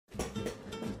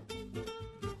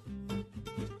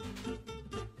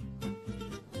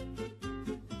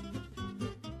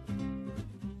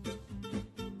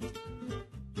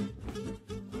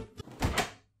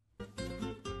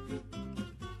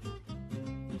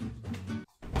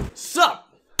Sup?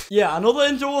 Yeah, another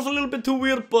intro was a little bit too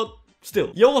weird, but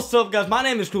still. Yo, what's up guys? My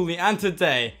name is Crulee, and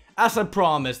today, as I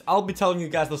promised, I'll be telling you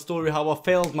guys the story how I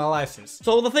failed my license.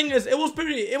 So the thing is, it was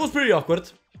pretty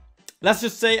awkward. Let's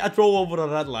just say I drove over a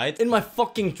red light in my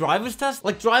fucking driver's test.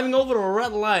 Like, driving over a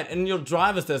red light in your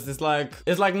driver's test is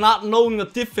like not knowing the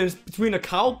difference between a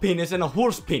cow penis and a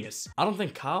horse penis. I don't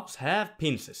think cows have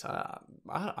penises.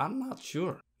 I'm not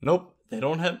sure. Nope, they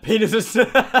don't have penises.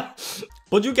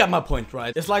 But you get my point,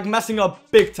 right? It's like messing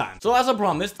up big time. So as I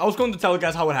promised, I was going to tell you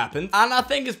guys how it happened. And I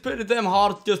think it's pretty damn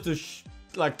hard just to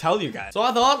like tell you guys. So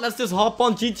I thought, let's just hop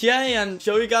on GTA and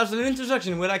show you guys an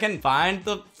intersection where I can find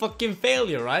the fucking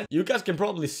failure, right? You guys can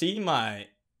probably see my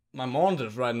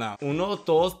monitors right now. Uno,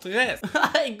 dos, tres.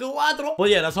 Cuatro. But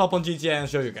yeah, let's hop on GTA and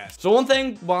show you guys. So one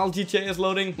thing, while GTA is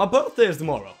loading, my birthday is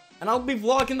tomorrow. And I'll be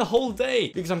vlogging the whole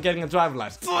day because I'm getting a driver's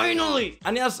license. Finally!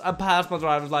 And yes, I passed my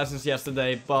driver's license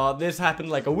yesterday, but this happened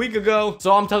like a week ago.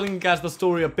 So I'm telling you guys the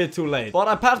story a bit too late. But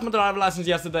I passed my driver's license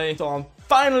yesterday, so I'm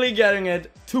finally getting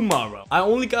it tomorrow. I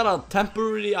only got a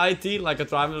temporary ID, like a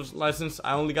driver's license.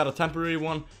 I only got a temporary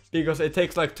one because it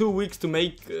takes like 2 weeks to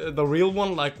make the real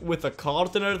one, like with a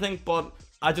card and everything. But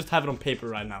I just have it on paper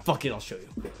right now. Fuck it, I'll show you.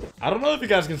 I don't know if you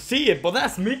guys can see it, but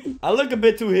that's me. I look a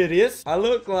bit too hideous. I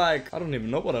look like, I don't even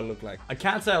know what I look like. I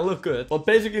can't say I look good, but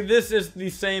basically this is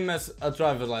the same as a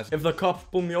driver's license. If the cops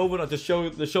pull me over, I just show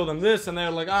them this, and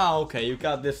they're like, ah, okay, you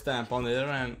got this stamp on there,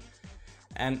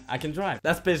 and I can drive.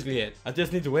 That's basically it. I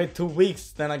just need to wait 2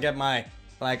 weeks, then I get my,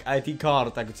 like, ID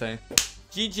card, I could say.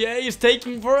 GTA is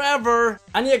taking forever.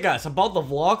 And yeah guys, about the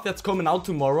vlog that's coming out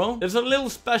tomorrow, there's a little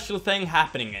special thing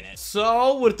happening in it.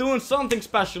 So we're doing something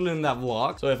special in that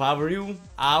vlog. So if I were you,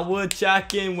 I would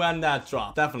check in when that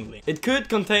drops. Definitely. It could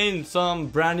contain some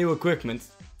brand new equipment.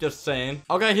 Just saying.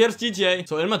 Okay, here's GTA.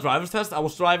 So in my driver's test, I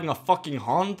was driving a fucking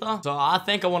Honda. So I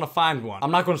think I want to find one.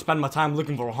 I'm not going to spend my time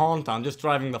looking for a Honda. I'm just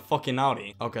driving the fucking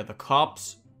Audi. Okay, the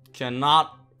cops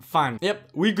cannot find.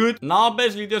 Yep, we good. Now I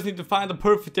basically just need to find the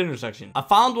perfect intersection. I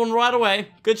found one right away.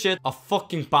 Good shit. A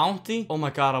fucking bounty. Oh my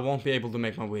god, I won't be able to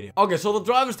make my video. Okay, so the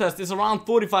driver's test is around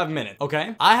 45 minutes.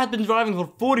 Okay, I had been driving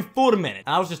for 44 minutes.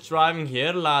 I was just driving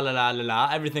here. La la la la la.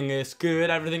 Everything is good.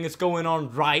 Everything is going on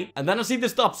right. And then I see the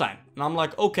stop sign. And I'm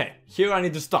like, okay, here I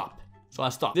need to stop. So I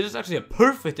stopped. This is actually a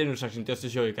perfect intersection just to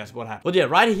show you guys what happened. But yeah,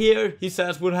 right here, he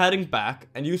says we're heading back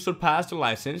and you surpassed your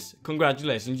license.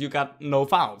 Congratulations, you got no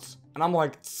fouls. And I'm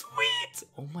like, sweet!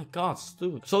 Oh my god,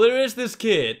 dude. So there is this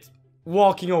kid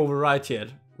walking over right here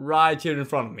in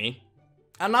front of me.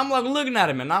 And I'm like looking at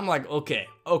him and I'm like, okay,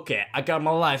 I got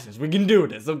my license. We can do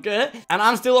this, okay? And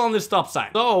I'm still on this stop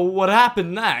sign. So what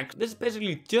happened next, this is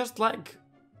basically just like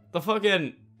the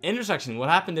fucking intersection, what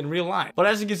happened in real life. But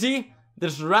as you can see,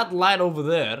 there's a red light over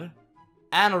there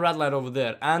and a red light over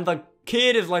there. And the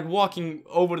kid is like walking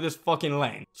over this fucking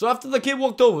lane. So after the kid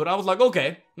walked over, I was like,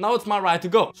 okay, now it's my right to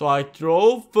go. So I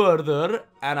drove further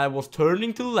and I was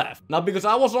turning to left. Now because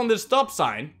I was on this stop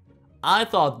sign, I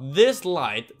thought this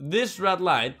light, this red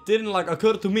light didn't like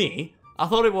occur to me. I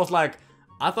thought it was like,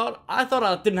 I thought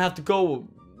I didn't have to go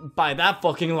by that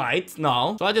fucking light.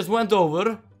 No. So I just went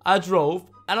over, I drove,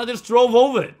 and I just drove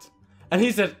over it. And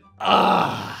he said,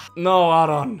 ah, no,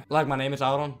 Aaron. Like my name is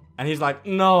Aaron. And he's like,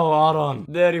 no, Aaron,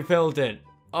 there you failed it.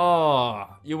 Oh,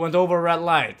 you went over a red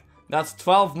light. That's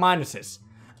 12 minuses.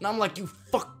 And I'm like, you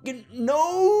fucking,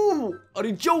 no. Are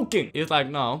you joking? He's like,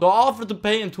 no. So I offered to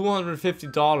pay him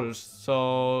 $250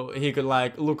 so he could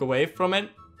like look away from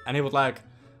it. And he was like,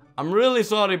 I'm really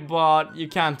sorry, but you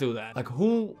can't do that. Like,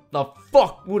 who the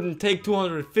fuck wouldn't take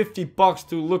 $250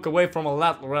 to look away from a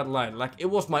red light? Like, it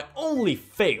was my only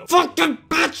fail. Fucking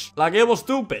bitch! Like, it was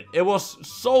stupid. It was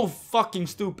so fucking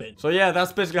stupid. So yeah,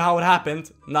 that's basically how it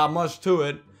happened. Not much to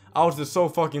it. I was just so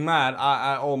fucking mad.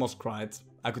 I almost cried,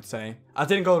 I could say. I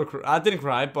didn't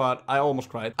cry, but I almost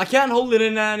cried. I can't hold it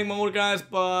in anymore, guys,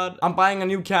 but I'm buying a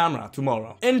new camera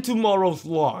tomorrow. In tomorrow's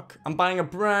vlog, I'm buying a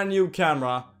brand new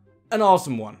camera. An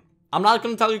awesome one. I'm not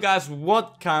gonna tell you guys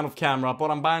what kind of camera, but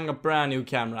I'm buying a brand new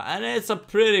camera. And it's a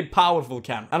pretty powerful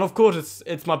camera. And of course,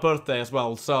 it's my birthday as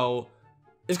well, so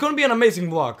it's gonna be an amazing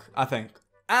vlog, I think.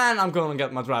 And I'm gonna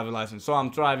get my driver's license, so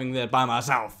I'm driving there by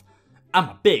myself. I'm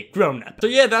a big grown-up. So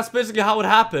yeah, that's basically how it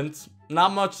happened.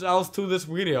 Not much else to this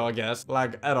video, I guess.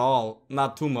 Like, at all.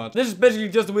 Not too much. This is basically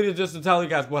just a video just to tell you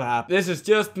guys what happened. This is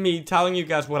just me telling you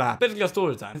guys what happened. Basically a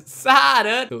story time.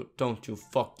 Sad. Dude, don't you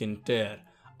fucking dare.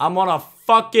 I'm on a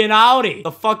fucking Audi.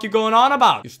 The fuck you going on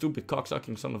about? You stupid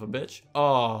cocksucking son of a bitch.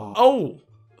 Oh.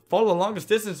 Follow the longest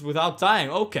distance without dying.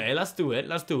 Okay, let's do it.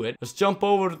 Let's do it. Let's jump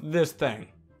over this thing.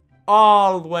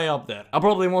 All the way up there. I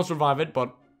probably won't survive it,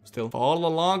 but Still. For the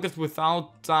longest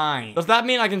without dying. Does that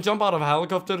mean I can jump out of a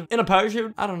helicopter in a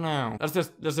parachute? I don't know. Let's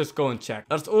just go and check.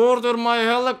 Let's order my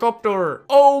helicopter.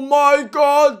 Oh my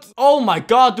god. Oh my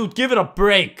god, dude, give it a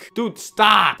break. Dude,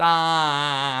 stop.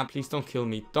 Stop. Please don't kill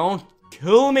me. Don't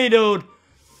kill me, dude.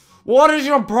 What is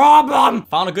your problem?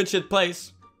 Found a good shit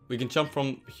place. We can jump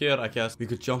from here, I guess. We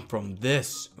could jump from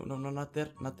this. No, no, no, not there.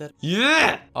 Not there.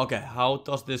 Yeah. Okay, how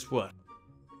does this work?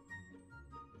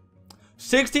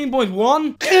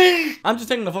 16.1? I'm just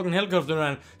taking the fucking helicopter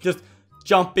and just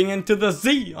jumping into the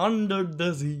sea. Under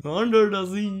the sea. Under the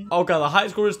sea. Okay, the high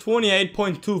score is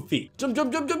 28.2 feet. Jump,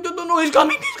 jump, jump, jump, jump. No, he's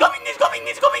coming. He's coming. He's coming.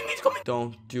 He's coming. He's coming.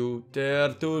 Don't you dare,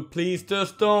 dude. Please,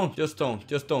 just don't. Just don't.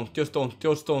 Just don't. Just don't.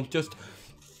 Just don't. Just...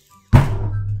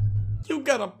 You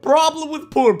got a problem with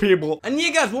poor people. And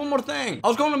yeah, guys, one more thing. I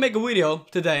was going to make a video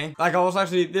today. Like,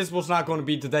 this was not going to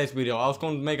be today's video. I was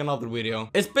going to make another video.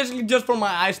 Especially just for my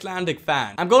Icelandic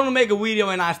fan. I'm going to make a video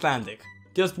in Icelandic.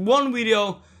 Just one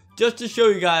video, just to show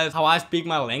you guys how I speak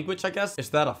my language, I guess. Is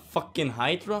that a fucking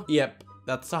hydra? Yep,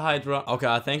 that's a hydra. Okay,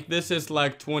 I think this is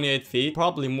like 28 feet.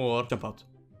 Probably more. Jump out.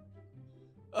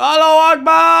 Allahu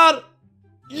Akbar!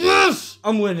 Yes!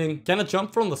 I'm winning. Can I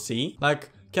jump from the sea? Like,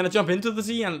 can I jump into the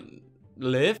sea and...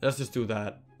 live? Let's just do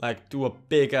that. Like, do a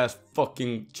big ass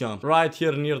fucking jump right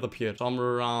here near the pier,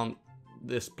 somewhere around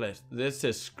this place. This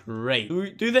is great.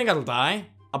 Do you think I'll die?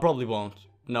 I probably won't.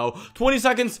 No. 20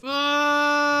 seconds.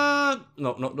 No,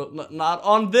 not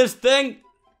on this thing.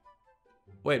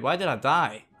 Wait, why did I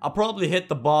die? I'll probably hit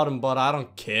the bottom, but I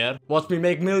don't care. Watch me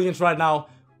make millions right now.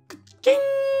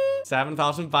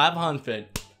 7,500.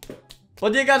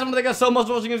 But yeah, guys, I'm gonna thank you guys so much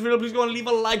for watching this video. Please go and leave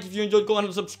a like if you enjoyed. Go ahead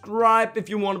and subscribe if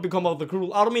you want to become of the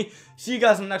Crulee Army. See you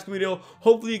guys in the next video.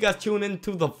 Hopefully you guys tune in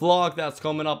to the vlog that's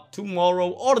coming up tomorrow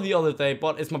or the other day.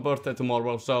 But it's my birthday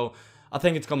tomorrow, so I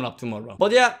think it's coming up tomorrow.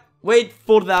 But yeah, wait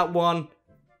for that one.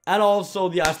 And also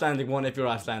the Icelandic one if you're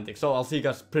Icelandic. So I'll see you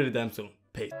guys pretty damn soon.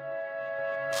 Peace.